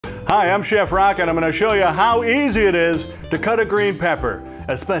Hi, I'm Chef Rock and I'm going to show you how easy it is to cut a green pepper,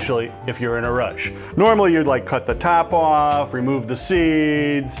 especially if you're in a rush. Normally you'd cut the top off, remove the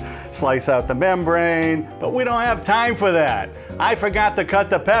seeds, slice out the membrane, but we don't have time for that. I forgot to cut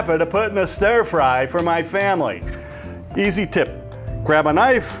the pepper to put in a stir fry for my family. Easy tip, grab a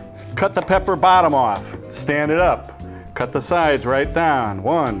knife, cut the pepper bottom off, stand it up, cut the sides right down.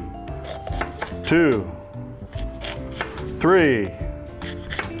 1, 2, 3,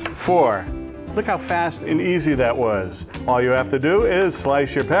 4. Look how fast and easy that was. All you have to do is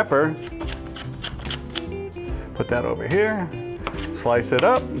slice your pepper, put that over here, slice it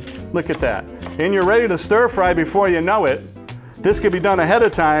up, look at that. And you're ready to stir fry before you know it. This could be done ahead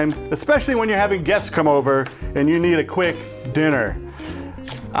of time, especially when you're having guests come over and you need a quick dinner.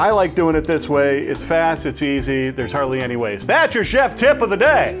 I like doing it this way. It's fast, it's easy, there's hardly any waste. That's your chef tip of the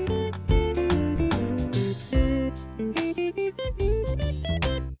day.